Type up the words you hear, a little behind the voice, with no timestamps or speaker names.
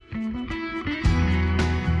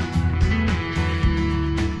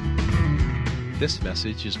This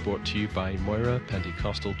message is brought to you by Moira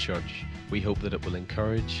Pentecostal Church. We hope that it will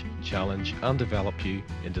encourage, challenge, and develop you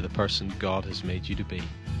into the person God has made you to be.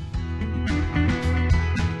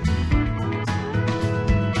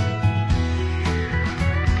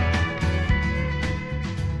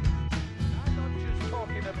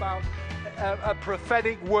 A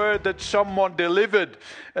prophetic word that someone delivered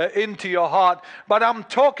into your heart, but I'm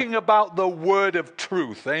talking about the word of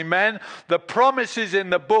truth. Amen. The promises in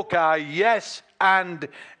the book are yes and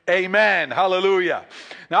amen. Hallelujah.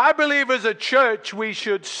 Now, I believe as a church we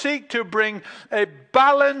should seek to bring a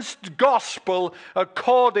balanced gospel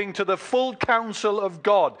according to the full counsel of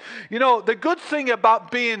God. You know, the good thing about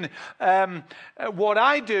being what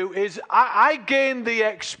I do is I gain the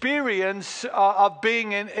experience of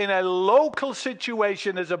being in a local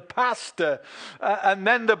situation as a pastor, and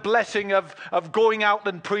then the blessing of going out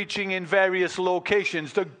and preaching in various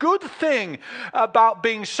locations. The good thing about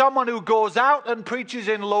being someone who goes out and preaches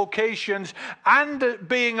in locations and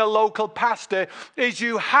being a local pastor is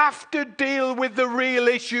you have to deal with the real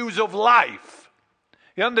issues of life.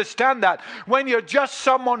 You understand that? When you're just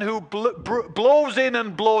someone who blows in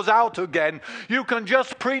and blows out again, you can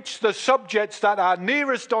just preach the subjects that are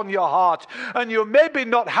nearest on your heart, and you're maybe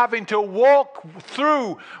not having to walk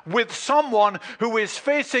through with someone who is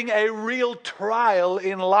facing a real trial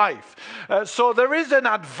in life. So there is an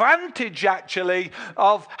advantage actually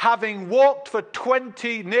of having walked for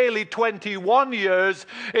nearly 21 years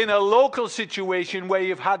in a local situation where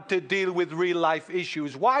you've had to deal with real life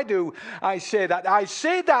issues. Why do I say that? I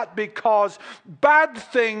say that because bad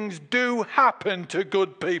things do happen to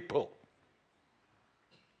good people.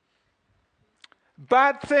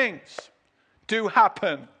 Bad things do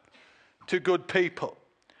happen to good people.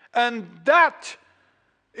 And that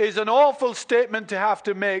is an awful statement to have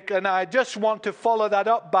to make, and I just want to follow that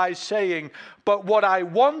up by saying, but what I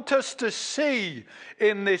want us to see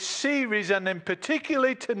in this series, and in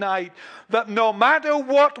particularly tonight, that no matter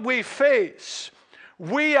what we face,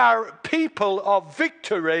 we are people of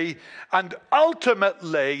victory, and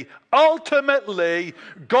ultimately,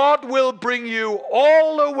 God will bring you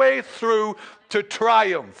all the way through to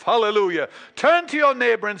triumph. Hallelujah. Turn to your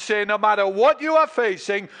neighbor and say, no matter what you are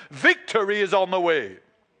facing, victory is on the way.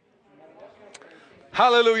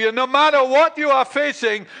 Hallelujah. No matter what you are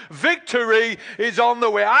facing, victory is on the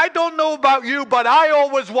way. I don't know about you, but I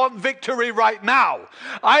always want victory right now.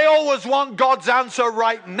 I always want God's answer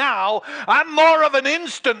right now. I'm more of an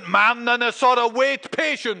instant man than a sort of wait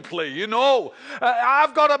patiently, you know.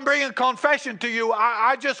 I've got to bring a confession to you.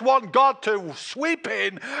 I just want God to sweep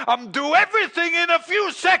in and do everything in a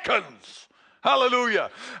few seconds.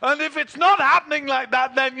 Hallelujah. And if it's not happening like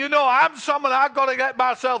that, then, you know, I'm someone, I've got to get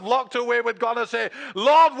myself locked away with God and say,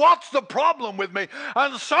 Lord, what's the problem with me?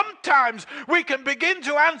 And sometimes we can begin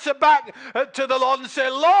to answer back to the Lord and say,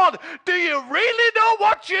 Lord, do you really know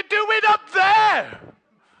what you're doing up there?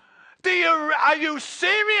 Are you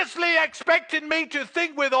seriously expecting me to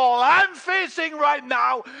think with all I'm facing right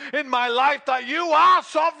now in my life that you are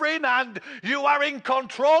sovereign and you are in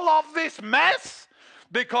control of this mess?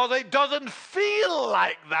 Because it doesn't feel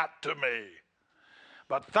like that to me.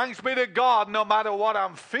 But thanks be to God, no matter what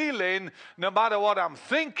I'm feeling, no matter what I'm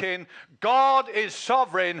thinking, God is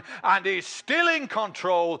sovereign and He's still in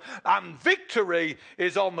control, and victory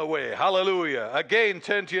is on the way. Hallelujah. Again,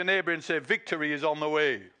 turn to your neighbor and say, victory is on the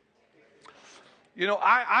way. You know,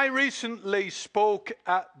 I recently spoke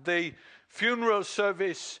at the funeral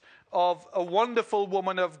service of a wonderful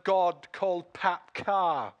woman of God called Pat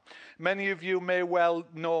Carr. Many of you may well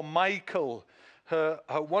know Michael. Her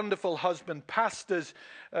wonderful husband pastors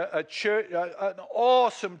a church, an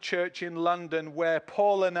awesome church in London where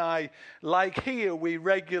Paul and I, like here, we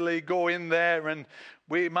regularly go in there, and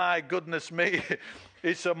my goodness me,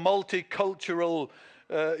 it's a multicultural.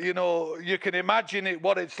 You know, you can imagine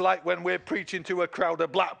what it's like when we're preaching to a crowd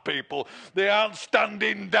of black people. They aren't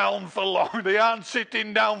standing down for long. They aren't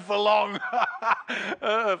sitting down for long.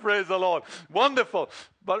 Praise the Lord. Wonderful.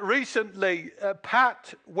 But recently,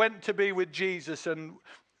 Pat went to be with Jesus, and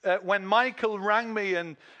when Michael rang me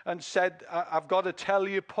and said, I've got to tell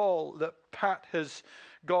you, Paul, that Pat has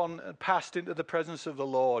gone and passed into the presence of the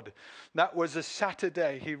Lord. That was a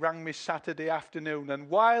Saturday. He rang me Saturday afternoon, and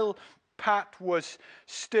while Pat was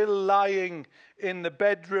still lying in the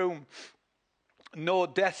bedroom, no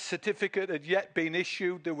death certificate had yet been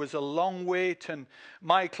issued. There was a long wait, and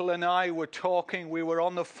Michael and I were talking. We were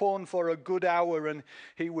on the phone for a good hour, and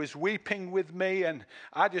he was weeping with me, and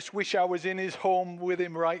I just wish I was in his home with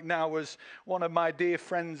him right now as one of my dear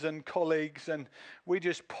friends and colleagues, and we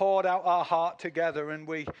just poured out our heart together, and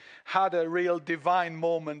we had a real divine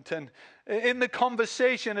moment. And In the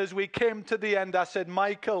conversation as we came to the end, I said,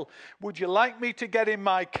 Michael, would you like me to get in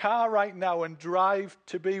my car right now and drive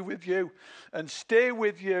to be with you and stay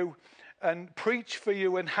with you and preach for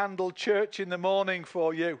you and handle church in the morning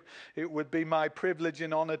for you? It would be my privilege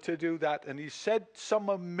and honor to do that. And he said some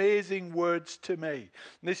amazing words to me.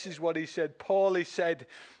 This is what he said. Paul, he said,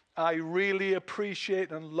 I really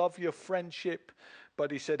appreciate and love your friendship, but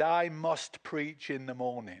he said, I must preach in the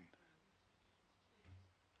morning.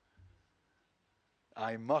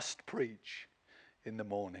 I must preach in the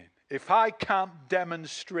morning. If I can't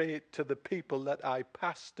demonstrate to the people that I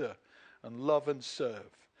pastor and love and serve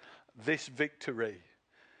this victory,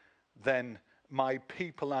 then my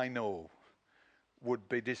people I know would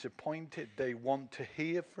be disappointed. They want to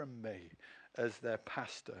hear from me as their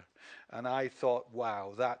pastor. And I thought,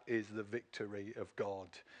 wow, that is the victory of God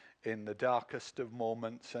in the darkest of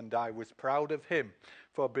moments, and I was proud of him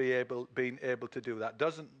for being able to do that.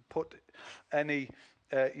 Doesn't put any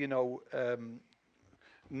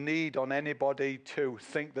need on anybody to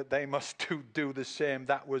think that they must do the same.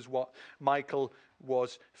 That was what Michael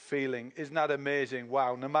was feeling. Isn't that amazing?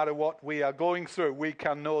 Wow, no matter what we are going through, we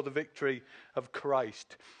can know the victory of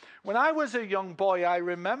Christ. When I was a young boy, I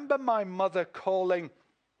remember my mother calling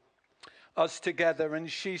us together, and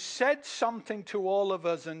she said something to all of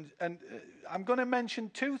us, and I'm going to mention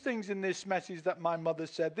two things in this message that my mother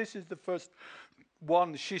said. This is the first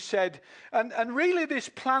one. She said, and really this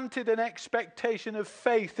planted an expectation of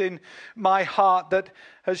faith in my heart that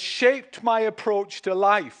has shaped my approach to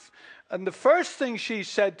life. And the first thing she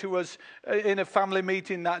said to us in a family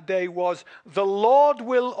meeting that day was, the Lord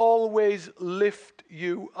will always lift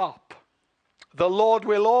you up. The Lord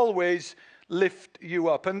will always lift you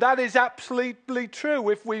up. And that is absolutely true.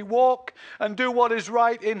 If we walk and do what is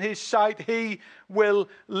right in his sight, he will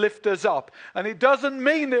lift us up. And it doesn't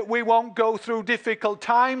mean that we won't go through difficult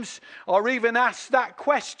times or even ask that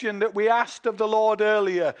question that we asked of the Lord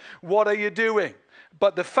earlier, what are you doing?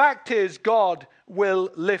 But the fact is, God will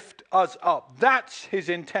lift us up. That's his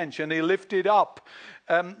intention. He lifted up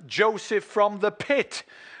Joseph from the pit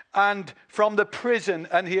and from the prison,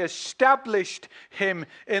 and he established him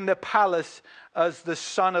in the palace as the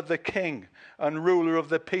son of the king and ruler of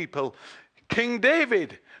the people. King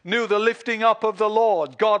David knew the lifting up of the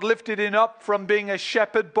Lord. God lifted him up from being a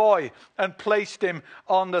shepherd boy and placed him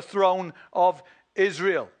on the throne of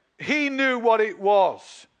Israel. He knew what it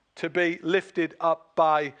was to be lifted up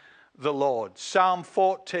by the Lord. Psalm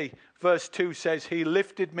 40 verse 2 says, he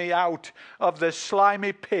lifted me out of the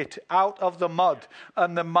slimy pit, out of the mud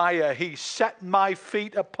and the mire. He set my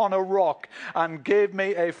feet upon a rock and gave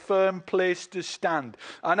me a firm place to stand.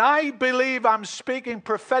 And I believe I'm speaking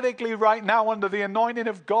prophetically right now under the anointing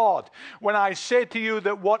of God when I say to you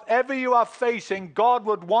that whatever you are facing, God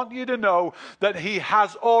would want you to know that he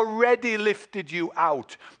has already lifted you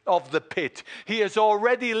out of the pit. He has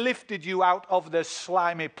already lifted you out of the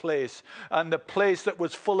slimy place and the place that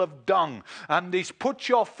was full of dung, and he's put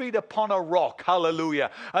your feet upon a rock. Hallelujah.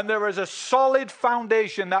 And there is a solid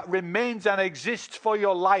foundation that remains and exists for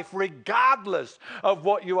your life regardless of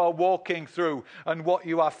what you are walking through and what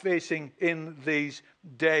you are facing in these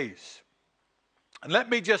days. And let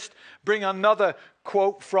me just bring another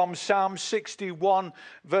quote from Psalm 61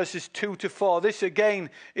 verses 2 to 4. This again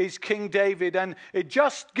is King David, and it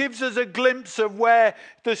just gives us a glimpse of where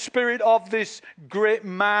the spirit of this great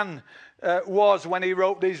man was when he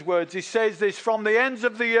wrote these words. He says this, from the ends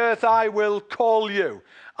of the earth I will call you.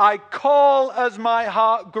 I call as my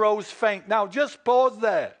heart grows faint. Now just pause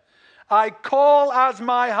there. I call as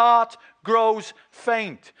my heart grows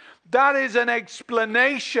faint. That is an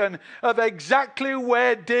explanation of exactly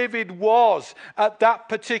where David was at that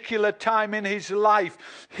particular time in his life.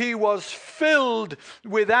 He was filled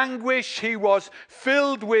with anguish. He was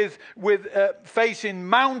filled with facing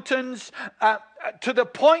mountains to the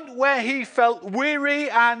point where he felt weary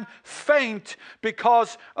and faint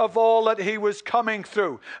because of all that he was coming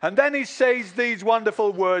through. And then he says these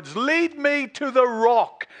wonderful words, lead me to the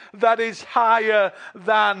rock that is higher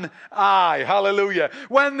than I. Hallelujah.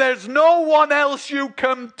 When there's no one else you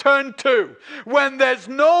can turn to, when there's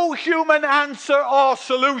no human answer or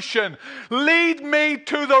solution, lead me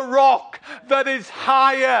to the rock that is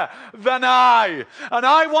higher than I. And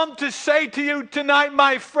I want to say to you tonight,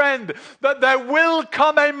 my friend, that there will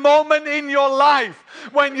come a moment in your life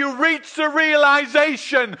when you reach the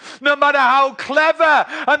realization, no matter how clever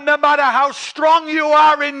and no matter how strong you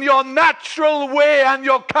are in your natural way and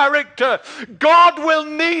your character, God will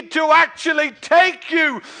need to actually take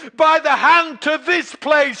you by the hand to this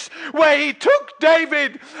place where he took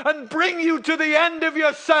David and bring you to the end of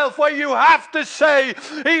yourself, where you have to say,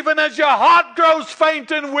 even as your heart grows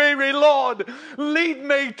faint and weary, victory, Lord. Lead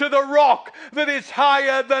me to the rock that is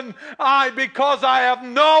higher than I, because I have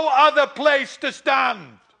no other place to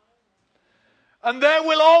stand. And there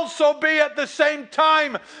will also be, at the same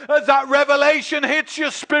time as that revelation hits your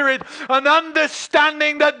spirit, an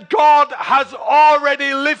understanding that God has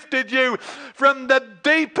already lifted you from the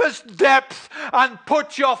deepest depth and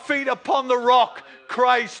put your feet upon the rock,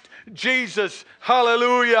 Christ Jesus.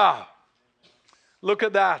 Hallelujah. Look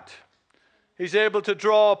at that. He's able to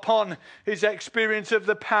draw upon his experience of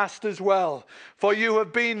the past as well. For you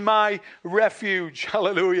have been my refuge.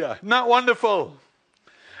 Hallelujah. Isn't that wonderful?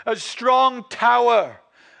 A strong tower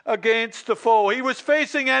against the foe. He was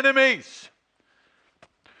facing enemies.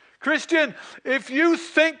 Christian, if you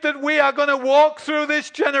think that we are going to walk through this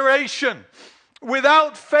generation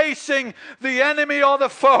without facing the enemy or the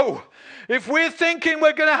foe, if we're thinking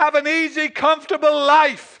we're going to have an easy, comfortable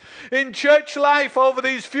life in church life over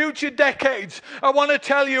these future decades, I want to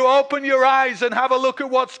tell you, open your eyes and have a look at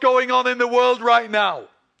what's going on in the world right now.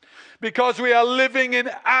 Because we are living in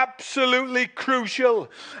absolutely crucial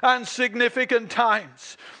and significant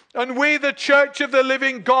times. And we, the church of the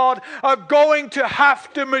living God, are going to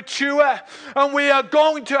have to mature. And we are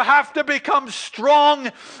going to have to become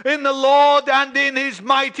strong in the Lord and in his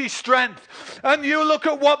mighty strength. And you look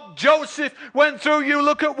at what Joseph went through. You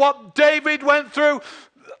look at what David went through.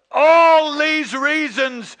 All these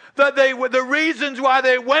reasons that they were, the reasons why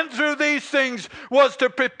they went through these things was to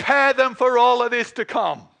prepare them for all of this to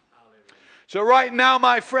come. So right now,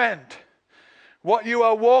 my friend, what you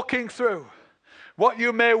are walking through, what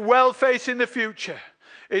you may well face in the future,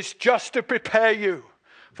 is just to prepare you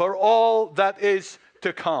for all that is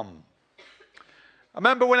to come. I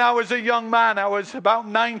remember when I was a young man, I was about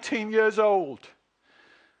 19 years old.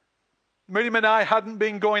 Miriam and I hadn't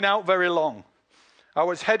been going out very long. I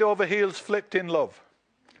was head over heels flipped in love.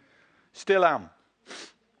 Still am.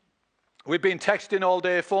 We've been texting all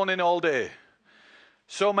day, phoning all day.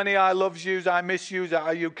 So many I loves yous, I miss yous.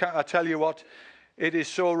 I tell you what, it is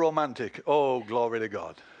so romantic. Oh, glory to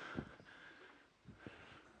God.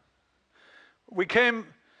 We came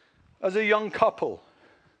as a young couple,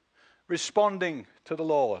 responding to the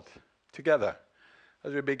Lord together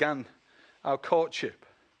as we began our courtship.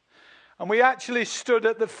 And we actually stood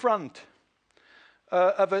at the front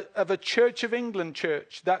of a Church of England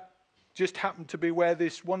church that just happened to be where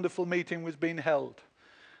this wonderful meeting was being held.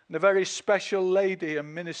 And a very special lady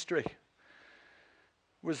in ministry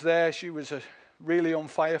was there. She was really on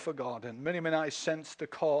fire for God. And Miriam and I sensed the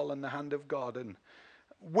call and the hand of God. And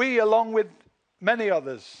we, along with many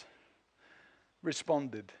others,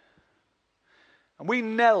 responded. And we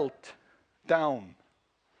knelt down,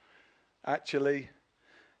 actually,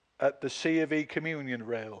 at the C of E communion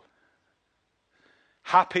rail.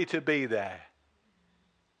 Happy to be there.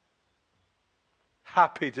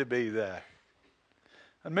 Happy to be there.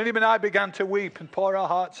 And Miriam and I began to weep and pour our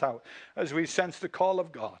hearts out as we sensed the call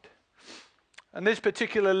of God. And this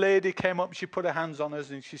particular lady came up, she put her hands on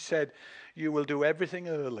us and she said, you will do everything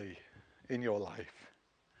early in your life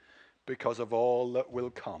because of all that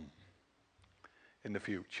will come in the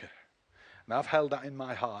future. And I've held that in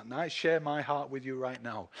my heart. And I share my heart with you right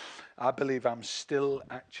now. I believe I'm still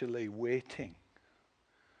actually waiting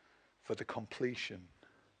for the completion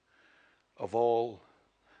of all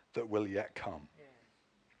that will yet come.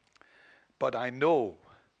 But I know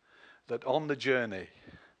that on the journey,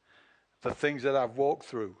 the things that I've walked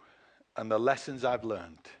through and the lessons I've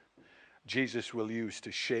learned, Jesus will use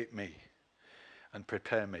to shape me and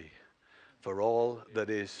prepare me for all that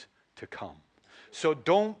is to come. So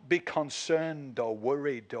don't be concerned or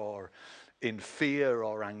worried or in fear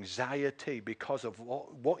or anxiety because of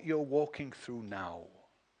what you're walking through now.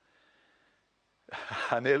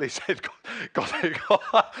 I nearly said, because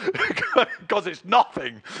it's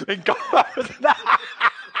nothing in comparison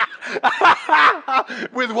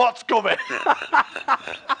with what's coming.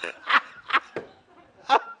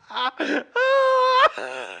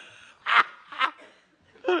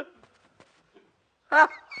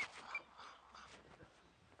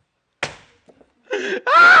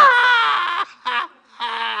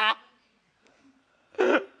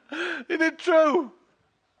 Isn't it true?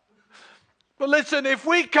 But listen, if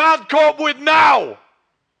we can't cope with now,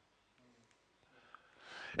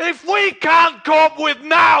 if we can't cope with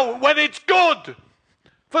now when it's good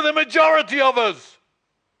for the majority of us,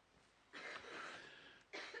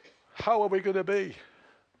 how are we going to be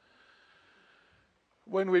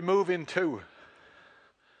when we move into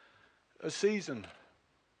a season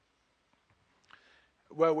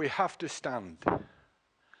where we have to stand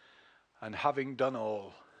and having done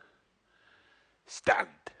all, stand?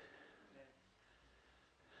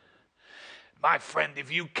 My friend,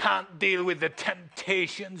 if you can't deal with the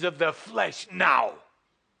temptations of the flesh now,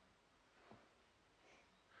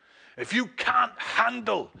 if you can't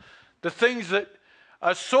handle the things that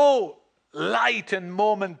are so light and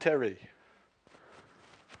momentary,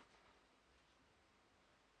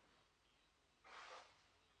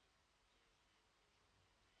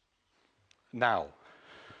 now,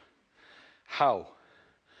 how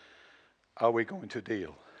are we going to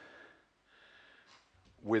deal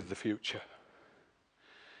with the future?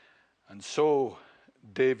 And so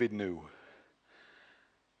David knew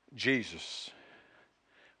Jesus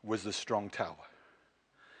was the strong tower.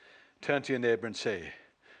 Turn to your neighbor and say,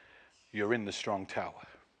 you're in the strong tower.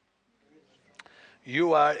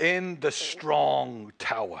 You are in the strong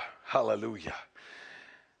tower. Hallelujah.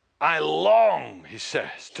 I long, he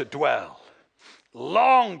says, to dwell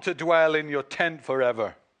in your tent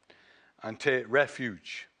forever and take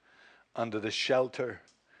refuge under the shelter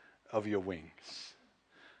of your wings.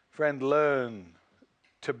 Friend, learn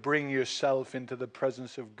to bring yourself into the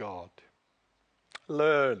presence of God.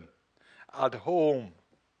 Learn at home,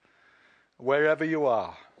 wherever you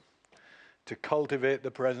are, to cultivate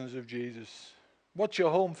the presence of Jesus. What's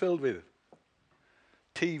your home filled with?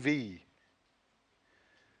 TV.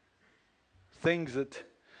 Things that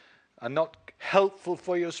are not helpful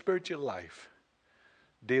for your spiritual life.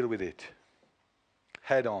 Deal with it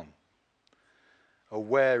head on.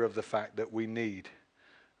 Aware of the fact that we need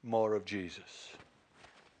more of Jesus.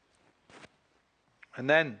 And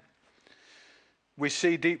then we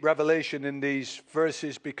see deep revelation in these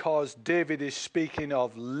verses because David is speaking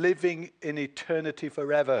of living in eternity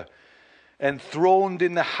forever, enthroned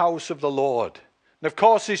in the house of the Lord. And of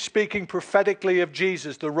course he's speaking prophetically of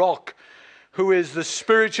Jesus, the rock, who is the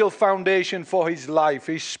spiritual foundation for his life.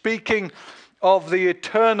 He's speaking of the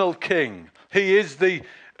eternal King. He is the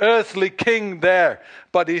earthly king there,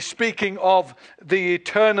 but he's speaking of the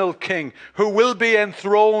eternal King who will be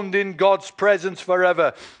enthroned in God's presence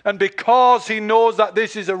forever. And because he knows that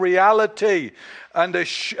this is a reality and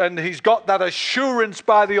he's got that assurance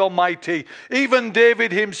by the Almighty, even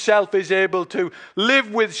David himself is able to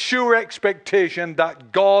live with sure expectation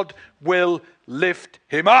that God will lift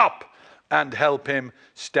him up and help him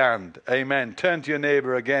stand. Amen. Turn to your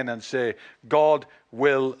neighbor again and say, God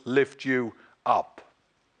will lift you up.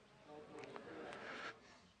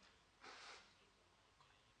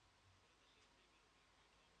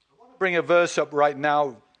 Bring a verse up right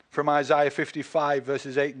now from Isaiah 55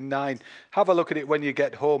 verses 8 and 9. Have a look at it when you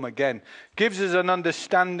get home again. Gives us an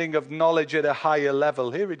understanding of knowledge at a higher level.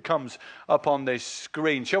 Here it comes up on this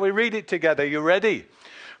screen. Shall we read it together? You ready?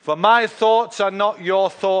 For my thoughts are not your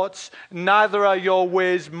thoughts, neither are your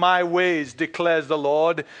ways my ways, declares the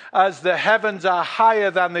Lord. As the heavens are higher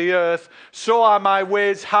than the earth, so are my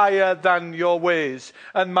ways higher than your ways,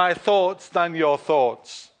 and my thoughts than your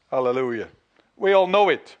thoughts. Hallelujah. We all know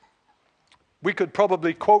it. We could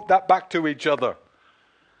probably quote that back to each other.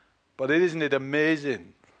 But isn't it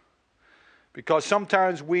amazing? Because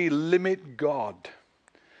sometimes we limit God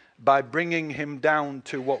by bringing him down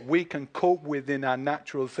to what we can cope with in our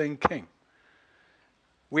natural thinking.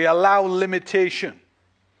 We allow limitation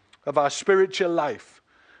of our spiritual life,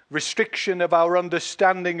 restriction of our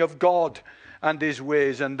understanding of God and his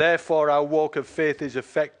ways, and therefore our walk of faith is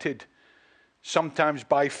affected. Sometimes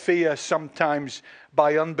by fear, sometimes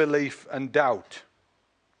by unbelief and doubt.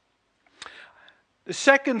 The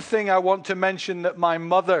second thing I want to mention that my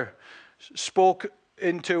mother spoke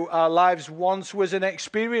into our lives once was an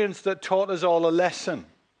experience that taught us all a lesson.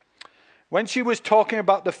 When she was talking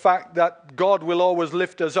about the fact that God will always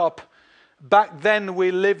lift us up, back then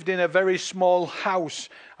we lived in a very small house.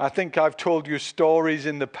 I think I've told you stories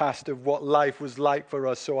in the past of what life was like for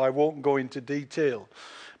us, so I won't go into detail.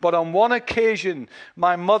 But on one occasion,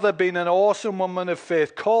 my mother, being an awesome woman of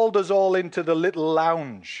faith, called us all into the little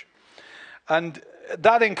lounge. And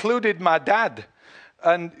that included my dad.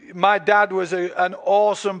 And my dad was an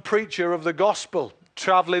awesome preacher of the gospel,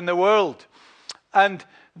 traveling the world. And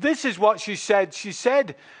this is what she said. She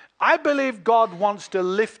said, I believe God wants to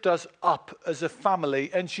lift us up as a family.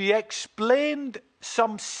 And she explained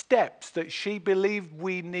some steps that she believed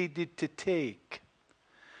we needed to take.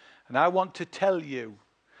 And I want to tell you,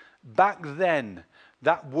 back then,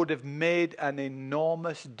 that would have made an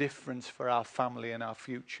enormous difference for our family and our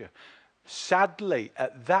future. Sadly,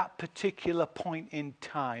 at that particular point in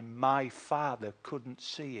time, my father couldn't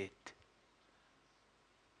see it.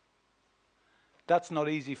 That's not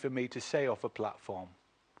easy for me to say off a platform.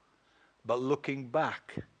 But looking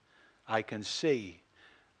back, I can see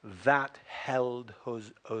that held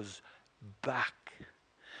us back.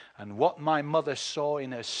 And what my mother saw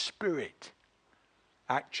in her spirit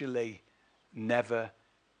actually never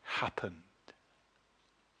happened.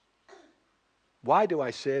 Why do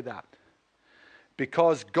I say that?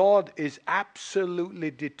 Because God is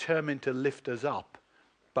absolutely determined to lift us up,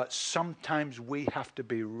 but sometimes we have to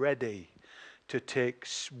be ready to take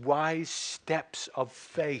wise steps of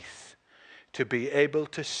faith to be able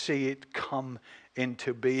to see it come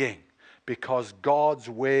into being, because God's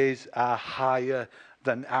ways are higher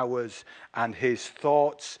than ours, and his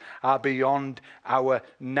thoughts are beyond our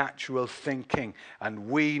natural thinking, and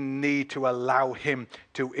we need to allow him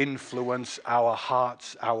to influence our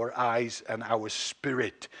hearts, our eyes, and our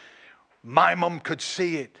spirit. My mum could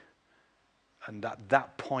see it, and at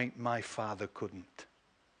that point my father couldn't.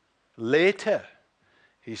 Later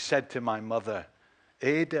he said to my mother,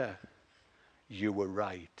 Ada, you were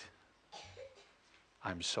right.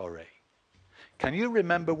 I'm sorry. Can you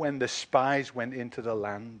remember when the spies went into the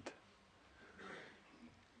land?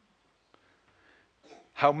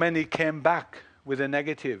 How many came back with a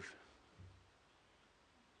negative?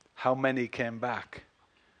 How many came back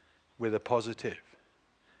with a positive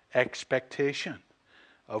expectation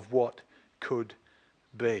of what could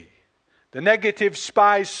be? The negative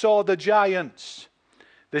spies saw the giants.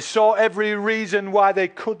 They saw every reason why they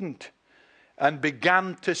couldn't and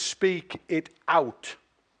began to speak it out.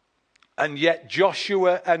 And yet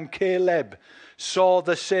Joshua and Caleb saw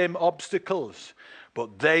the same obstacles,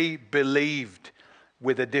 but they believed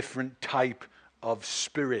with a different type of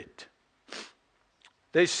spirit.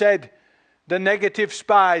 They said, the negative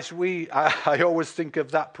spies, I always think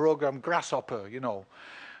of that program, Grasshopper, you know.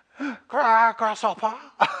 Grasshopper.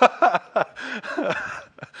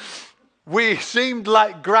 We seemed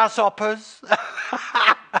like grasshoppers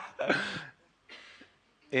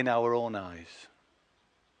in our own eyes.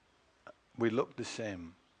 We looked the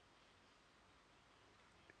same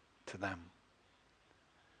to them.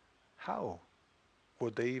 How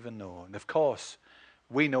would they even know? And of course,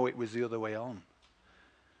 we know it was the other way on.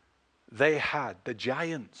 The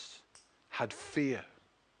giants had fear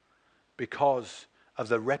because of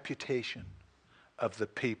the reputation of the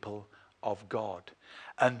people of God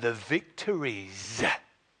and the victories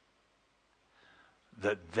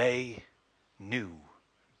that they knew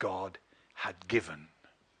God had given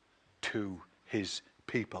to his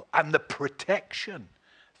people, and the protection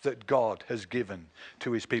that God has given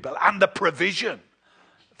to his people, and the provision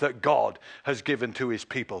that God has given to his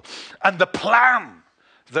people, and the plan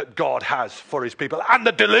that God has for his people, and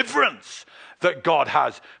the deliverance that God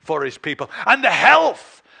has for his people, and the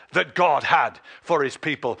health that God had for his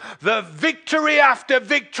people. The victory after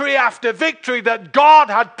victory after victory that God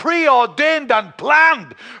had preordained and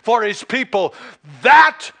planned for his people.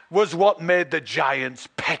 That was what made the giants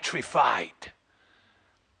petrified.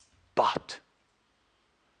 But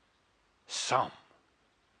some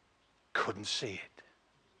couldn't see it.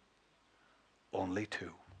 Only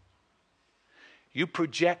two. You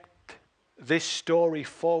project this story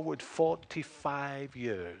forward 45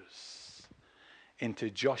 years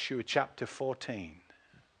into Joshua chapter 14.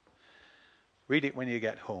 Read it when you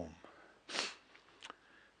get home.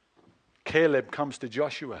 Caleb comes to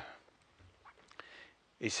Joshua.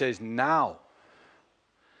 He says, now,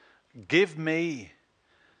 give me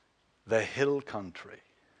the hill country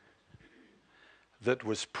that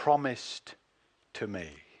was promised to me.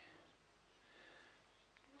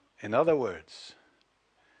 In other words,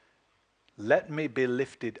 let me be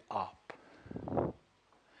lifted up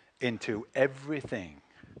into everything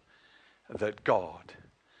that God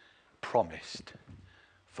promised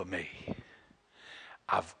for me.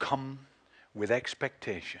 I've come with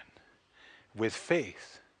expectation, with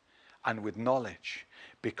faith, and with knowledge,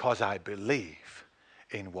 because I believe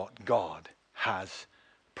in what God has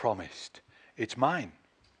promised. It's mine.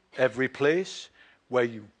 Every place where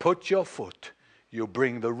you put your foot, you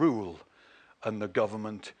bring the rule and the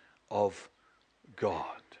government of God.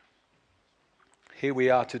 Here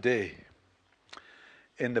we are today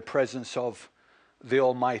in the presence of the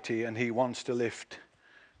Almighty, and he wants to lift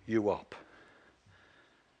you up.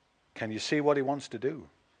 Can you see what he wants to do?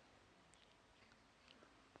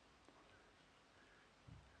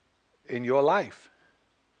 In your life,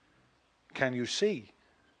 can you see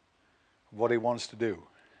what he wants to do?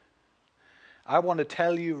 I want to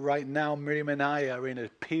tell you right now, Miriam and I are in a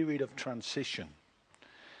period of transition.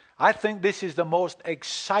 I think this is the most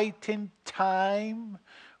exciting time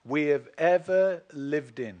we have ever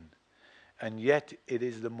lived in, and yet it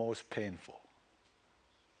is the most painful.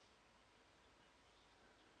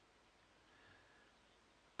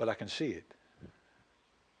 But I can see it,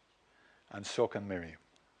 and so can Miriam.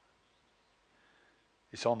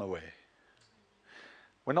 It's on the way.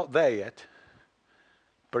 We're not there yet,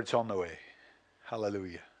 but it's on the way.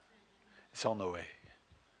 Hallelujah. It's on the way.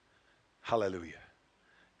 Hallelujah.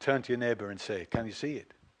 Turn to your neighbor and say, can you see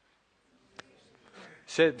it?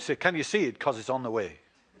 Say, can you see it? Because it's on the way.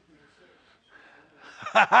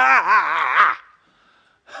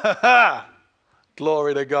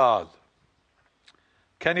 Glory to God.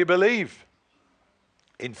 Can you believe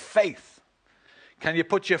in faith? Can you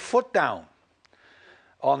put your foot down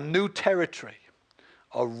on new territory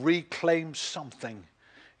or reclaim something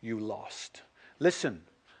you lost? Listen,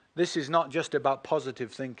 this is not just about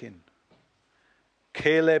positive thinking.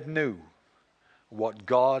 Caleb knew what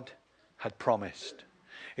God had promised.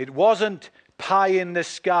 It wasn't pie in the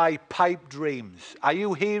sky pipe dreams. Are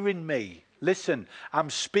you hearing me? Listen, I'm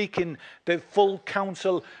speaking the full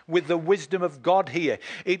counsel with the wisdom of God here.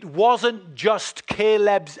 It wasn't just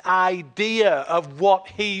Caleb's idea of what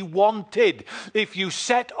he wanted. If you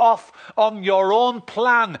set off on your own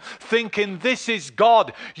plan thinking this is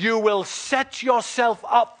God, you will set yourself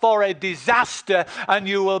up for a disaster and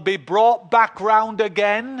you will be brought back round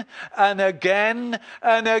again and again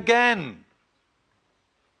and again.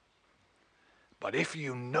 But if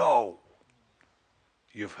you know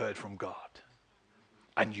you've heard from God,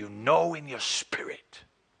 and you know in your spirit,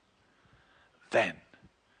 then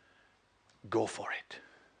go for it.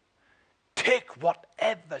 Take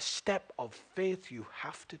whatever step of faith you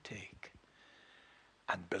have to take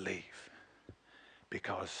and believe,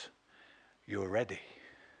 because you're ready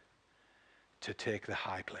to take the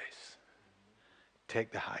high place,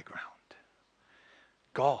 take the high ground.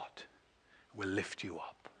 God will lift you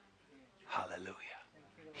up. Hallelujah.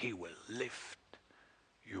 He will lift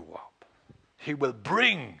you up. He will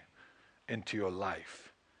bring into your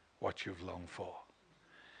life what you've longed for.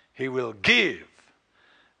 He will give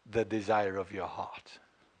the desire of your heart.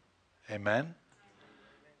 Amen?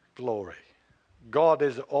 Glory. God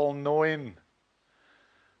is all-knowing,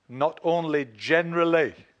 not only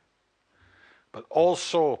generally, but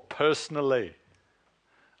also personally.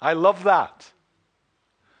 I love that.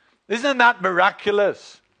 Isn't that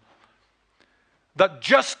miraculous? That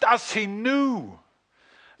just as he knew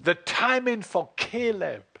the timing for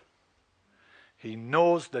Caleb, he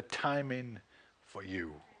knows the timing for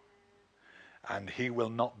you. And he will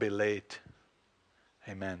not be late.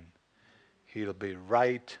 Amen. He'll be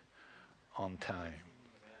right on time.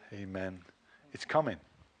 Amen. It's coming.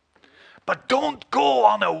 But don't go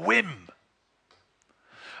on a whim.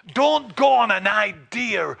 Don't go on an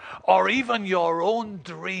idea or even your own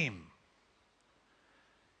dream.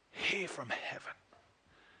 Hear from heaven.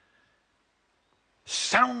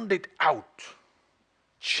 Sound it out.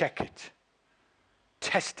 Check it.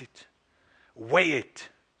 Test it. Weigh it.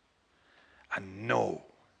 And know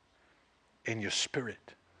in your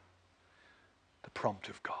spirit the prompt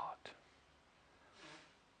of God.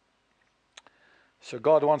 So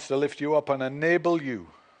God wants to lift you up and enable you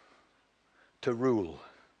to rule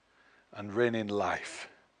and reign in life.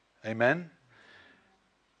 Amen?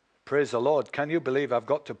 Praise the Lord. Can you believe I've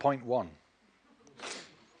got to point 1?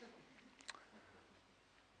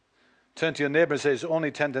 Turn to your neighbor and say, it's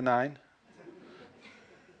only 10 to 9.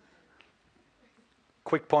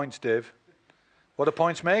 Quick points, Dave. What do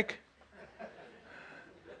points make?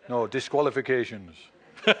 No, disqualifications.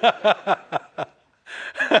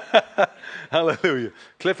 Hallelujah.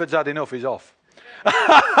 Clifford's had enough, he's off.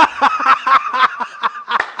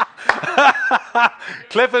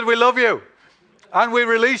 Clifford, we love you. And we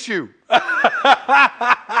release you.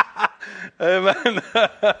 Amen.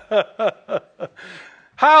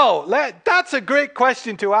 How? That's a great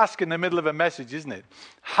question to ask in the middle of a message, isn't it?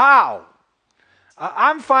 How?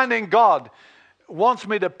 I'm finding God wants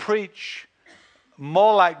me to preach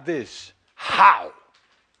more like this. How?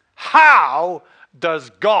 How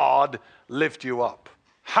does God lift you up?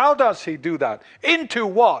 How does he do that? Into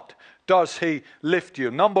what does he lift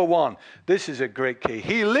you? Number 1, this is a great key.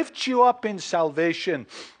 He lifts you up in salvation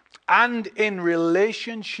and in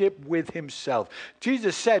relationship with himself.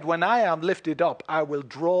 Jesus said, when I am lifted up, I will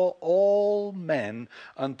draw all men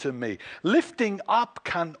unto me. Lifting up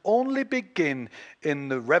can only begin in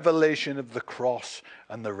the revelation of the cross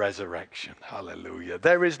and the resurrection. Hallelujah.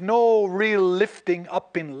 There is no real lifting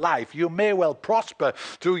up in life. You may well prosper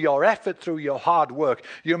through your effort, through your hard work.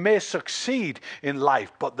 You may succeed in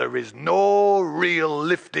life, but there is no real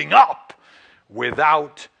lifting up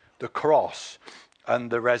without the cross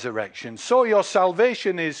and the resurrection. So your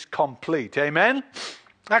salvation is complete. Amen?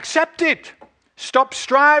 Accept it. Stop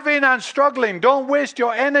striving and struggling. Don't waste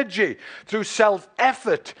your energy through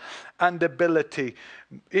self-effort and ability.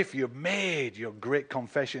 If you've made your great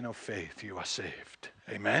confession of faith, you are saved.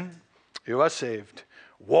 Amen? You are saved.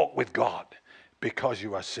 Walk with God because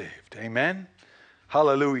you are saved. Amen?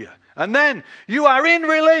 Hallelujah. And then you are in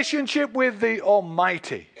relationship with the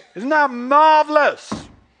Almighty. Isn't that marvelous?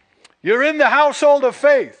 You're in the household of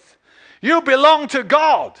faith. You belong to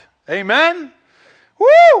God. Amen?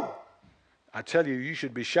 Woo! I tell you, you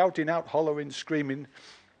should be shouting out, hollering, screaming.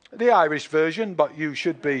 The Irish version, but you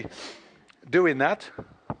should be doing that.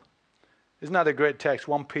 Isn't that a great text?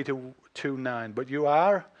 1 Peter 2:9. But you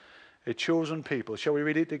are a chosen people. Shall we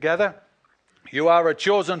read it together? You are a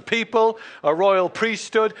chosen people, a royal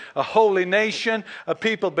priesthood, a holy nation, a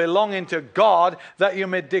people belonging to God, that you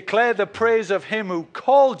may declare the praise of him who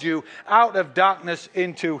called you out of darkness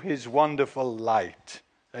into his wonderful light.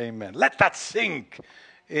 Amen. Let that sink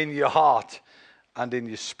in your heart and in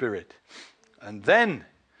your spirit. And then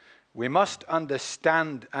we must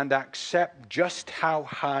understand and accept just how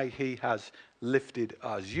high he has lifted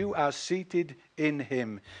us. You are seated in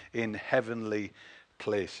him in heavenly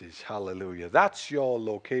places. Hallelujah. That's your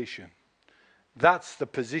location. That's the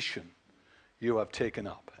position you have taken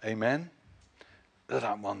up. Amen. Isn't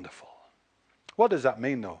that wonderful? What does that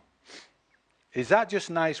mean, though? Is that just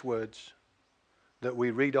nice words that we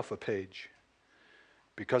read off a page?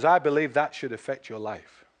 Because I believe that should affect your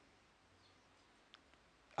life.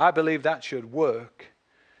 I believe that should work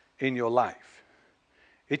in your life.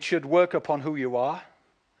 It should work upon who you are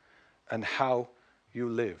and how you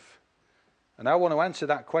live. And I want to answer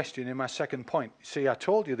that question in my second point. See, I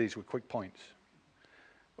told you these were quick points.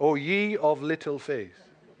 O ye of little faith.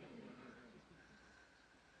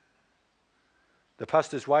 The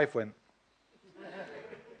pastor's wife went.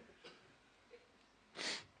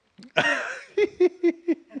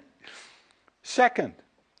 Second,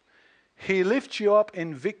 he lifts you up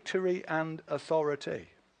in victory and authority.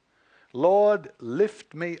 Lord,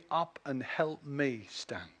 lift me up and help me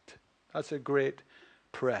stand. That's a great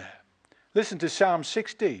prayer. Listen to Psalm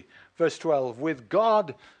 60, verse 12. With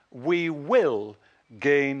God, we will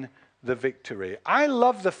gain the victory. I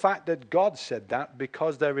love the fact that God said that,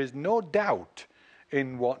 because there is no doubt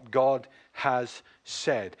in what God has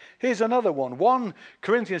said. Here's another one. 1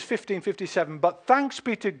 Corinthians 15:57. But thanks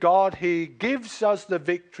be to God, he gives us the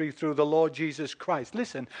victory through the Lord Jesus Christ.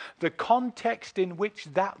 Listen, the context in which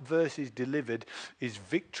that verse is delivered is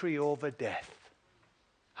victory over death.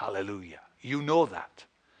 Hallelujah. You know that.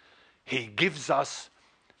 He gives us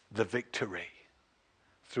the victory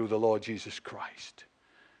through the Lord Jesus Christ.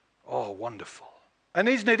 Oh, wonderful. And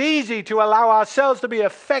isn't it easy to allow ourselves to be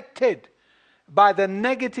affected by the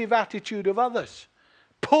negative attitude of others,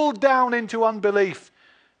 pulled down into unbelief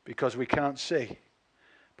because we can't see?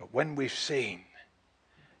 But when we've seen,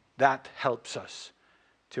 that helps us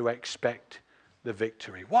to expect the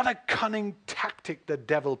victory. What a cunning tactic the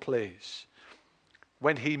devil plays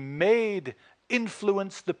when he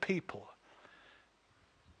influencing the people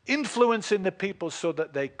so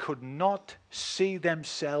that they could not see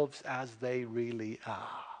themselves as they really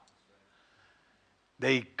are.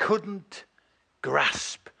 They couldn't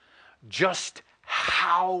grasp just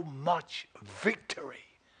how much victory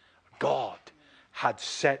God had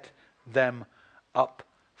set them up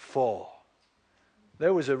for.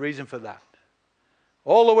 There was a reason for that.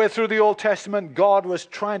 All the way through the Old Testament, God was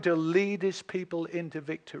trying to lead his people into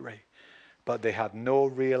victory, but they had no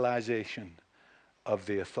realization of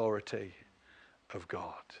the authority of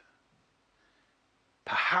God.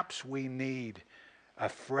 Perhaps we need a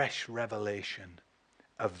fresh revelation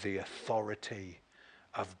of the authority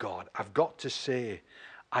of God. I've got to say,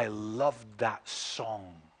 I loved that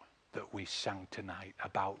song that we sang tonight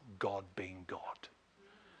about God being God.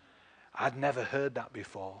 I'd never heard that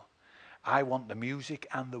before. I want the music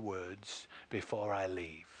and the words before I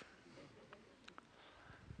leave.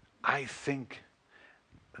 I think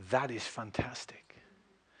that is fantastic.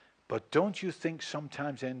 But don't you think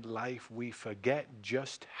sometimes in life we forget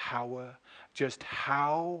just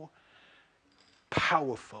how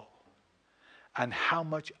powerful and how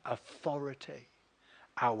much authority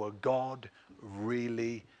our God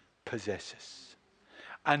really possesses?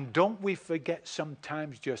 And don't we forget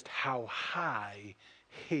sometimes just how high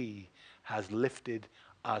he has lifted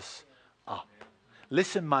us up?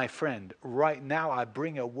 Listen, my friend, right now I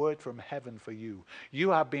bring a word from heaven for you.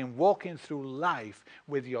 You have been walking through life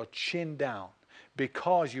with your chin down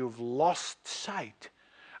because you've lost sight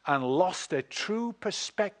and lost a true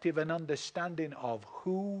perspective and understanding of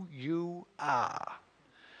who you are.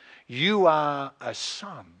 You are a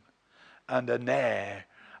son and an heir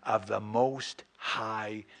of the Most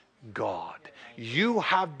High God. You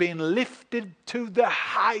have been lifted to the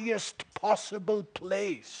highest possible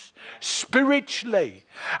place spiritually.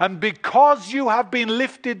 And because you have been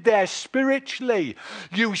lifted there spiritually,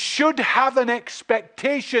 you should have an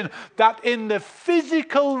expectation that in the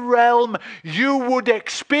physical realm you would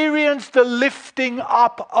experience the lifting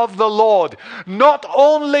up of the Lord. Not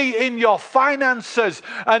only in your finances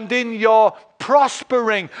and in your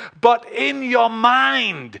prospering, but in your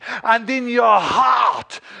mind and in your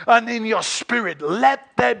heart and in your spirit. Let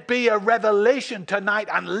there be a revelation tonight,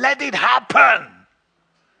 and let it happen,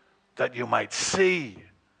 that you might see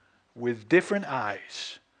with different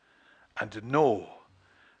eyes and to know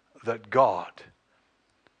that God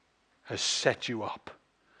has set you up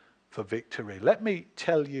for victory. Let me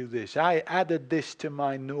tell you this. I added this to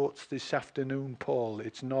my notes this afternoon, Paul.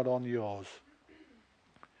 It's not on yours.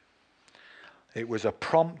 It was a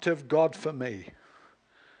prompt of God for me.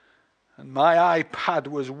 And my iPad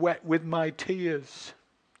was wet with my tears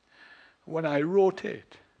when I wrote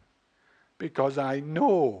it, because I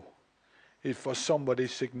know it's for somebody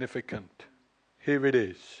significant. Here it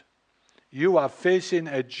is. You are facing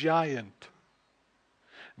a giant.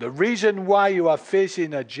 The reason why you are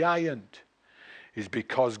facing a giant is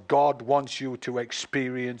because God wants you to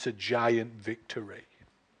experience a giant victory.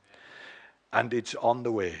 And it's on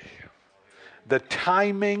the way. The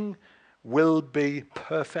timing will be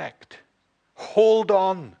perfect. Hold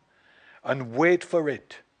on and wait for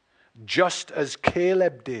it, just as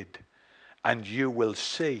Caleb did, and you will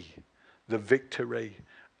see the victory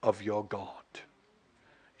of your God.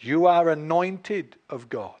 You are anointed of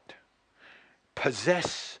God.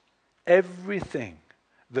 Possess everything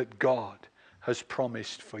that God has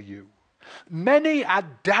promised for you. Many are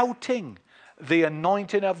doubting the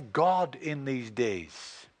anointing of God in these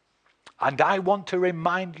days. And I want to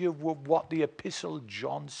remind you of what the Epistle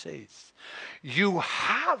John says. You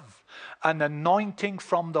have an anointing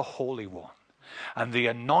from the Holy One. And the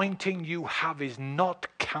anointing you have is not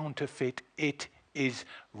counterfeit. It is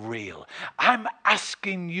real. I'm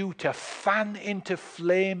asking you to fan into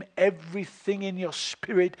flame everything in your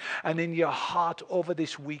spirit and in your heart over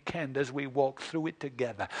this weekend as we walk through it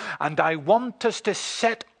together. And I want us to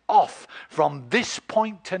set off from this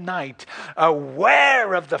point tonight,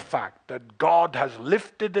 aware of the fact that God has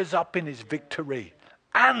lifted us up in his victory,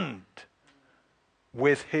 and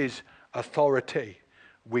with his authority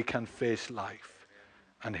we can face life.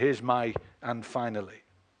 And finally,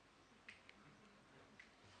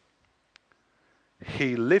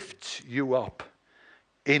 he lifts you up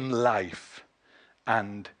in life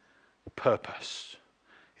and purpose.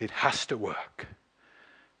 It has to work.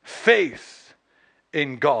 Faith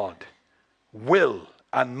in God will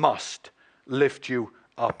and must lift you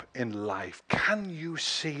up in life. Can you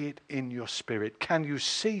see it in your spirit? Can you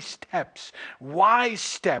see steps, wise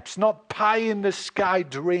steps, not pie in the sky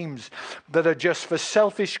dreams that are just for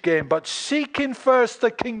selfish gain, but seeking first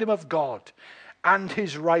the kingdom of God and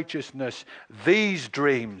his righteousness? These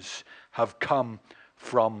dreams have come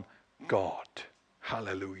from God.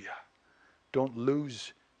 Hallelujah. Don't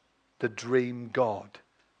lose the dream God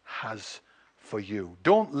has for you.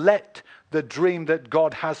 Don't let the dream that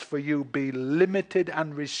God has for you be limited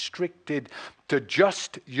and restricted to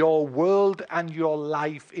just your world and your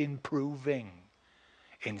life improving.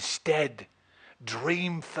 Instead,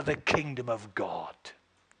 dream for the kingdom of God.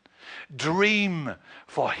 Dream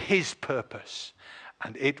for his purpose,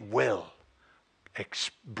 and it will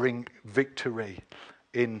bring victory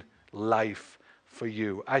in life for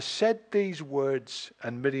you. I said these words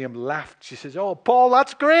and Miriam laughed. She says, "Oh, Paul,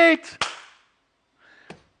 that's great."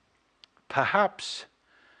 Perhaps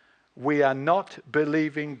we are not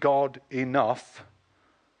believing God enough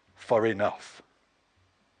for enough.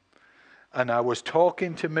 And I was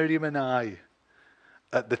talking to Miriam and I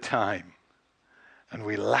at the time, and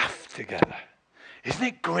we laughed together. Isn't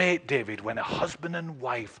it great, David, when a husband and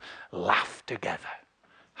wife laugh together?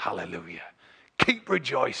 Hallelujah. Keep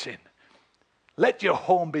rejoicing. Let your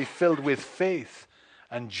home be filled with faith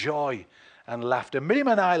and joy and laughter. Miriam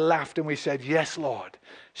and I laughed and we said, "Yes, Lord,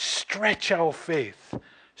 stretch our faith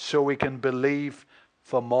so we can believe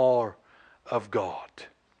for more of God."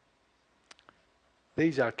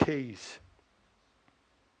 These are keys.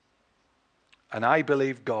 And I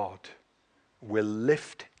believe God will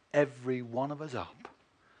lift every one of us up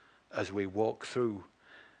as we walk through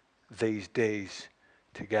these days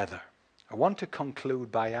together. I want to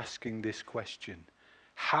conclude by asking this question: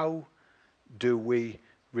 how do we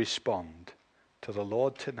respond to the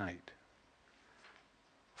Lord tonight?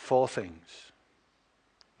 4 things.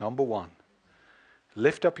 Number 1,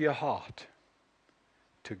 lift up your heart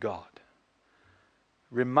to God,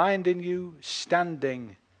 reminding you,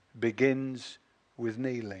 standing begins with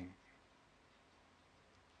kneeling.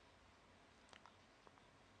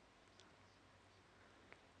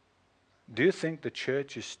 Do you think the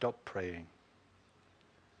church has stopped praying?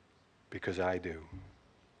 Because I do.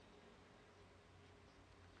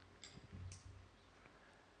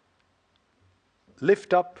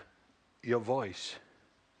 Lift up your voice.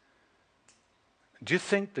 Do you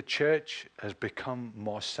think the church has become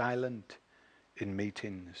more silent in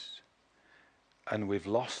meetings and we've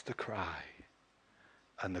lost the cry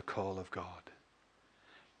and the call of God?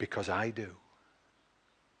 Because I do.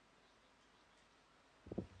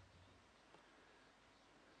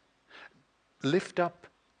 Lift up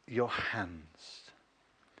your hands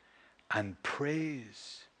and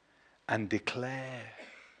praise and declare,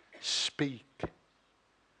 speak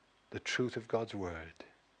the truth of God's word.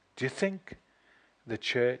 Do you think the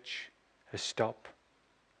church has stopped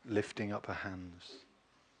lifting up her hands?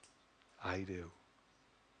 I do.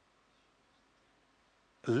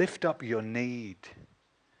 Lift up your need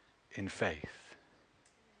in faith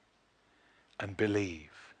and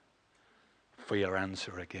believe for your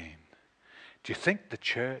answer again. Do you think the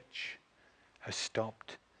church has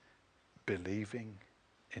stopped believing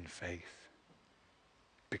in faith?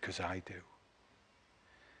 Because I do.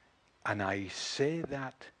 And I say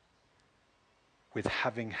that with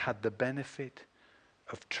having had the benefit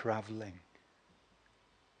of traveling.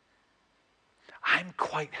 I'm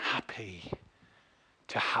quite happy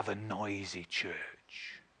to have a noisy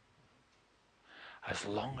church, as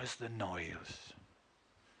long as the noise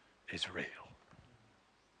is real.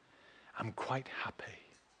 I'm quite happy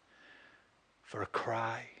for a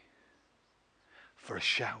cry, for a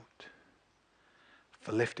shout,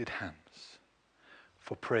 for lifted hands,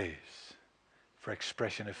 for praise, for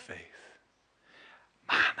expression of faith.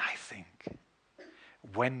 Man, I think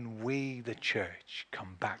when we, the church,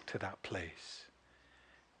 come back to that place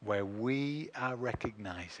where we are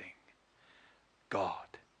recognizing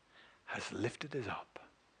God has lifted us up,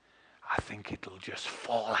 I think it'll just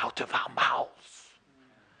fall out of our mouths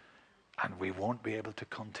and we won't be able to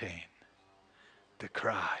contain the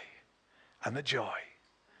cry and the joy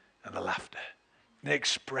and the laughter, the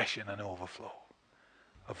expression and overflow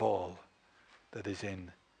of all that is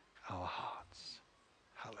in our hearts.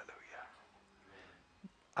 Hallelujah.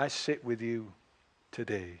 I sit with you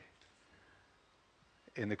today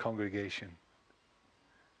in the congregation,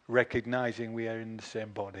 recognizing we are in the same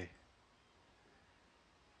body.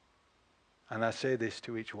 And I say this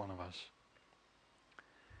to each one of us.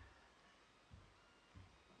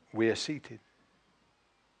 We are seated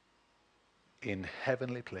in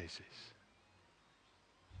heavenly places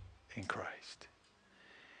in Christ.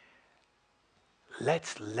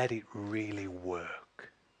 Let's let it really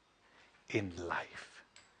work in life,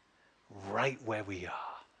 right where we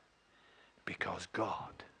are, because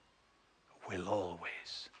God will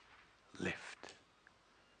always lift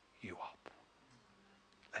you up.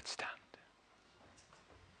 Let's stand.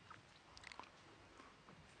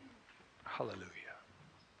 Hallelujah.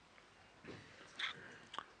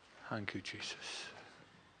 Thank you, Jesus.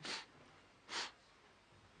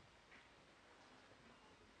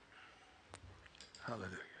 Hallelujah.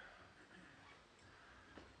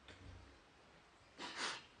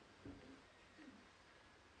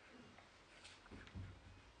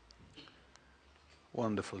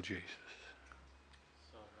 Wonderful Jesus.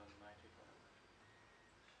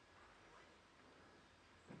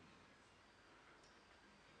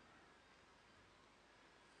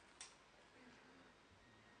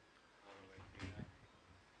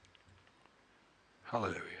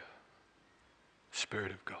 Hallelujah.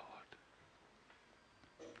 Spirit of God.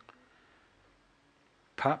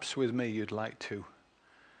 Perhaps with me you'd like to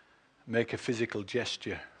make a physical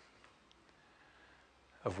gesture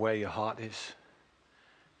of where your heart is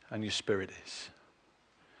and your spirit is.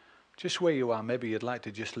 Just where you are, maybe you'd like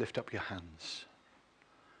to just lift up your hands.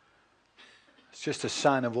 It's just a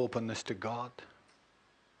sign of openness to God.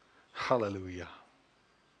 Hallelujah.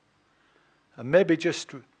 And maybe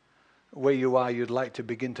just where you are, you'd like to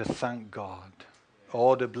begin to thank God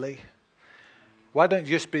audibly. Why don't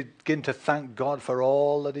you just begin to thank God for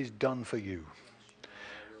all that He's done for you?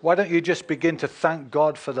 Why don't you just begin to thank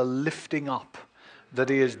God for the lifting up that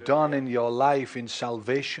He has done in your life in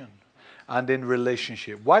salvation and in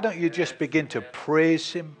relationship. Why don't you just begin to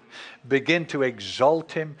praise him? Begin to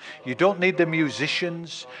exalt him. You don't need the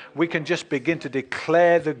musicians. We can just begin to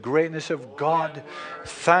declare the greatness of God.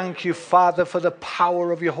 Thank you, Father, for the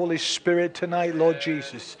power of your Holy Spirit tonight, Lord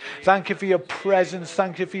Jesus. Thank you for your presence.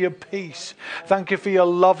 Thank you for your peace. Thank you for your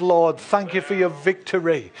love, Lord. Thank you for your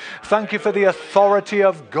victory. Thank you for the authority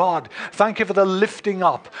of God. Thank you for the lifting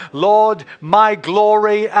up. Lord, my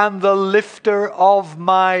glory and the lifter of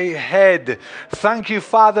my head. Thank you,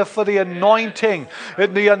 Father, for the anointing.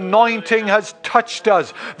 And the anointing has touched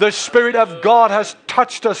us. The Spirit of God has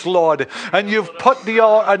touched us, Lord. And you've put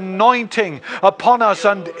your anointing upon us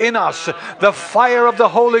and in us. The fire of the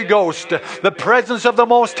Holy Ghost. The presence of the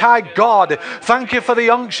Most High God. Thank you for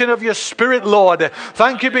the unction of your Spirit, Lord.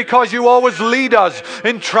 Thank you because you always lead us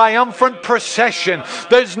in triumphant procession.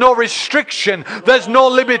 There's no restriction. There's no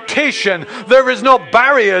limitation. There is no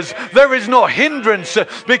barriers. There is no hindrance.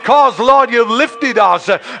 Because, Lord, you've lifted us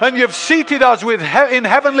and you've seated us in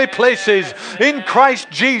heavenly places in Christ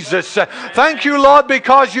Jesus. Thank you, Lord,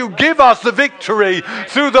 because you give us the victory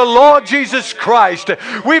through the Lord Jesus Christ.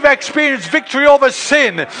 We've experienced victory over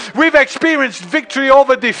sin. We've experienced victory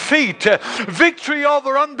over defeat, victory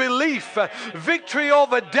over unbelief, victory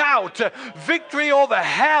over doubt, victory over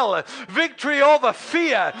hell, victory over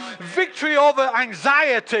fear, victory over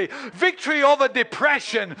anxiety, victory over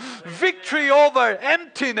depression, victory over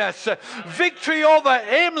emptiness, victory over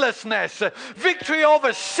aimlessness, victory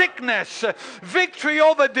over sickness, victory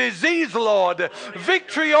over disease, Lord,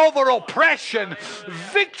 victory over oppression,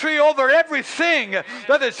 victory over everything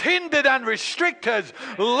that has hindered and restricted us.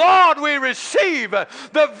 Lord, we receive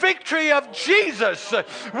the victory of Jesus.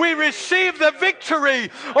 We receive the victory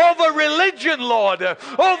over religion, Lord,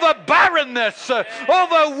 over barrenness,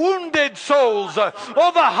 over wounded souls,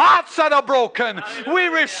 over hearts that are broken. We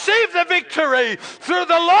receive the victory through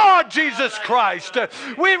the Lord Jesus Christ.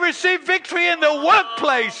 We receive victory in the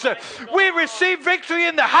workplace. We receive victory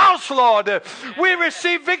in the house, Lord. We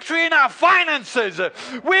receive victory in our finances.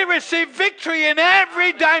 We receive victory in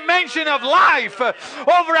every dimension of life,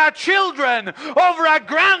 over our children, over our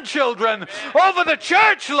grandchildren, over the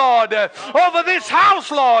church, Lord, over this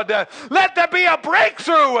house, Lord. Let there be a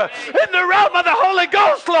breakthrough in the realm of the Holy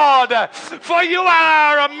Ghost, Lord. For you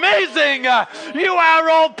are amazing. You are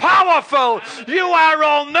all powerful. You are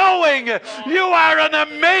all knowing. You are an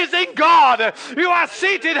amazing God. You are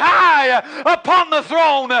seated high upon the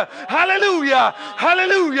throne. Hallelujah.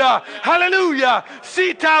 Hallelujah. Hallelujah.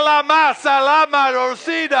 Sita lama salama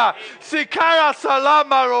rosida. Sikara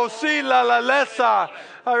salama rosila la lesa.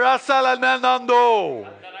 Arasala nanando.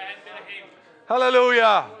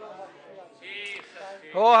 Hallelujah.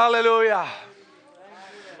 Oh, hallelujah.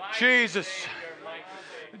 Jesus.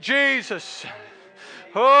 Jesus.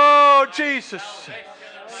 Oh, Jesus.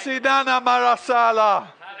 Sidana marasala.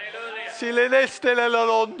 Sileleste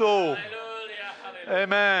lelolondo.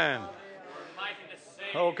 Amen.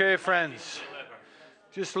 Okay, friends.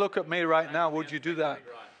 Just look at me right now. Would you do that?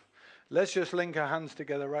 Let's just link our hands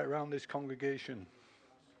together right around this congregation.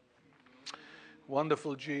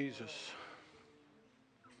 Wonderful Jesus.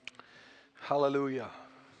 Hallelujah.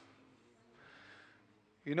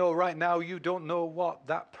 You know, right now you don't know what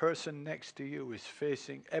that person next to you is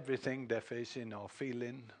facing, everything they're facing or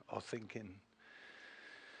feeling or thinking.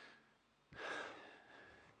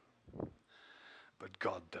 But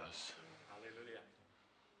God does. Hallelujah.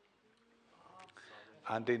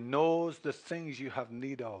 And He knows the things you have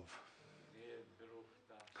need of.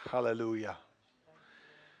 Hallelujah.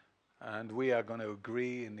 And we are going to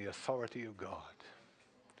agree in the authority of God.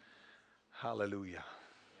 Hallelujah.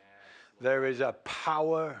 There is a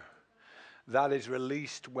power that is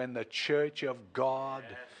released when the church of God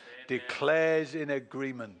declares in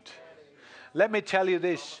agreement. Let me tell you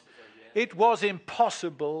this. It was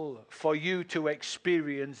impossible for you to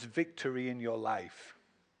experience victory in your life.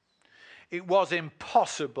 It was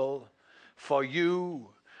impossible for you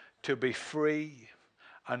to be free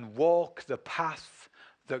and walk the path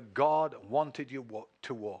that God wanted you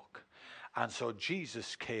to walk. And so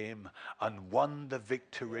Jesus came and won the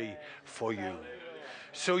victory for you.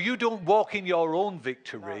 So you don't walk in your own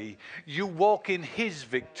victory, you walk in His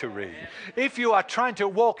victory. If you are trying to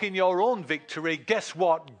walk in your own victory, guess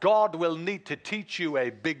what? God will need to teach you a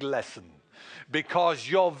big lesson. Because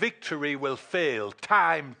your victory will fail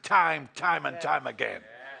time and time again.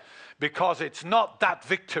 Because it's not that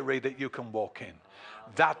victory that you can walk in.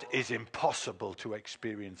 That is impossible to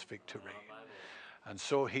experience victory. And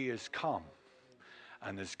so He has come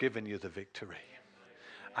and has given you the victory.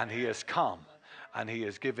 And He has come And he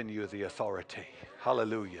has given you the authority.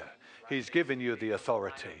 Hallelujah. He's given you the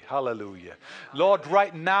authority. Hallelujah. Lord,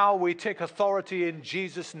 right now we take authority in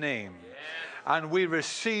Jesus' name. And we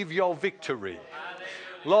receive your victory.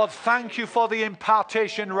 Lord, thank you for the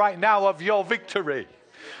impartation right now of your victory.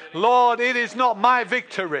 Lord, it is not my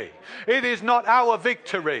victory. It is not our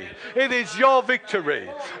victory. It is your victory.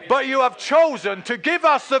 But you have chosen to give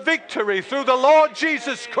us the victory through the Lord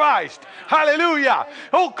Jesus Christ. Hallelujah.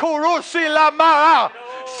 O kurusi la mara.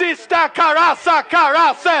 Sista karasa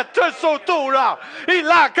karasa tesotura.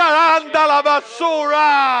 Ila karanda la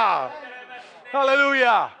basura.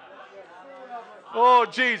 Hallelujah. Oh,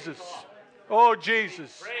 Jesus. Oh,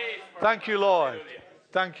 Jesus. Thank you, Lord.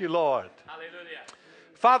 Thank you, Lord.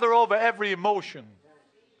 Father, over every emotion,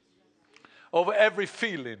 over every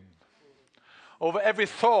feeling, over every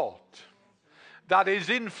thought that is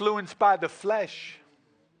influenced by the flesh,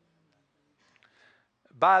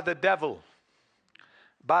 by the devil,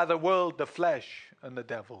 by the world, the flesh, and the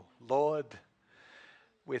devil. Lord,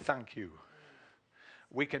 we thank you.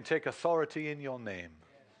 We can take authority in your name,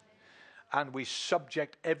 and we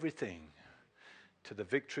subject everything to the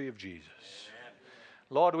victory of Jesus.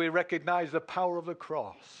 Lord, we recognize the power of the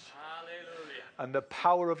cross. Hallelujah. And the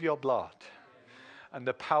power of your blood and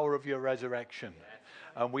the power of your resurrection.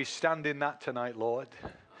 And we stand in that tonight, Lord.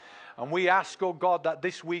 And we ask, oh God, that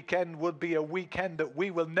this weekend would be a weekend that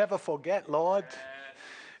we will never forget, Lord,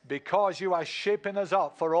 because you are shaping us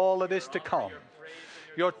up for all that is to come.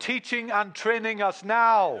 You're teaching and training us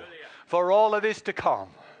now for all that is to come.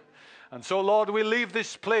 And so, Lord, we leave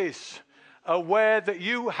this place aware that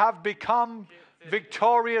you have become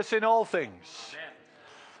victorious in all things.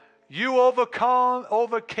 You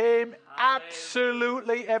overcame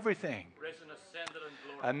absolutely everything.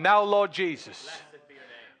 And now, Lord Jesus,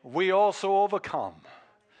 we also overcome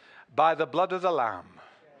by the blood of the Lamb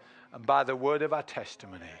and by the word of our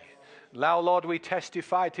testimony. Now, Lord, we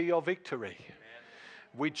testify to your victory.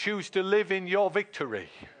 We choose to live in your victory,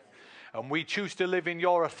 and we choose to live in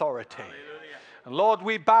your authority. And Lord,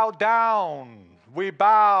 we bow down. We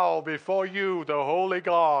bow before you, the holy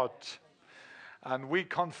God, and we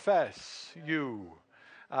confess you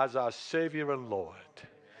as our Savior and Lord.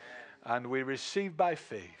 And we receive by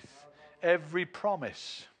faith every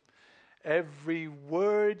promise, every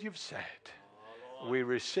word you've said, we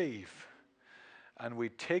receive and we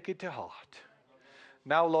take it to heart.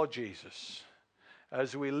 Now, Lord Jesus,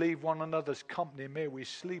 as we leave one another's company, may we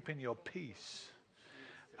sleep in your peace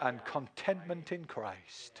and contentment in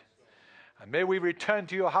Christ. And may we return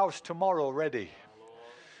to your house tomorrow ready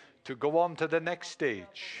to go on to the next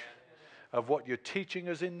stage of what you're teaching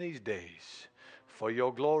us in these days for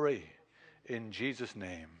your glory in Jesus'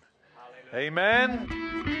 name. Amen.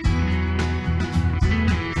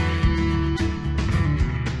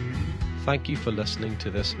 Thank you for listening to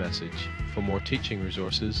this message. For more teaching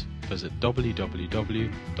resources, visit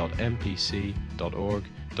www.mpc.org.uk.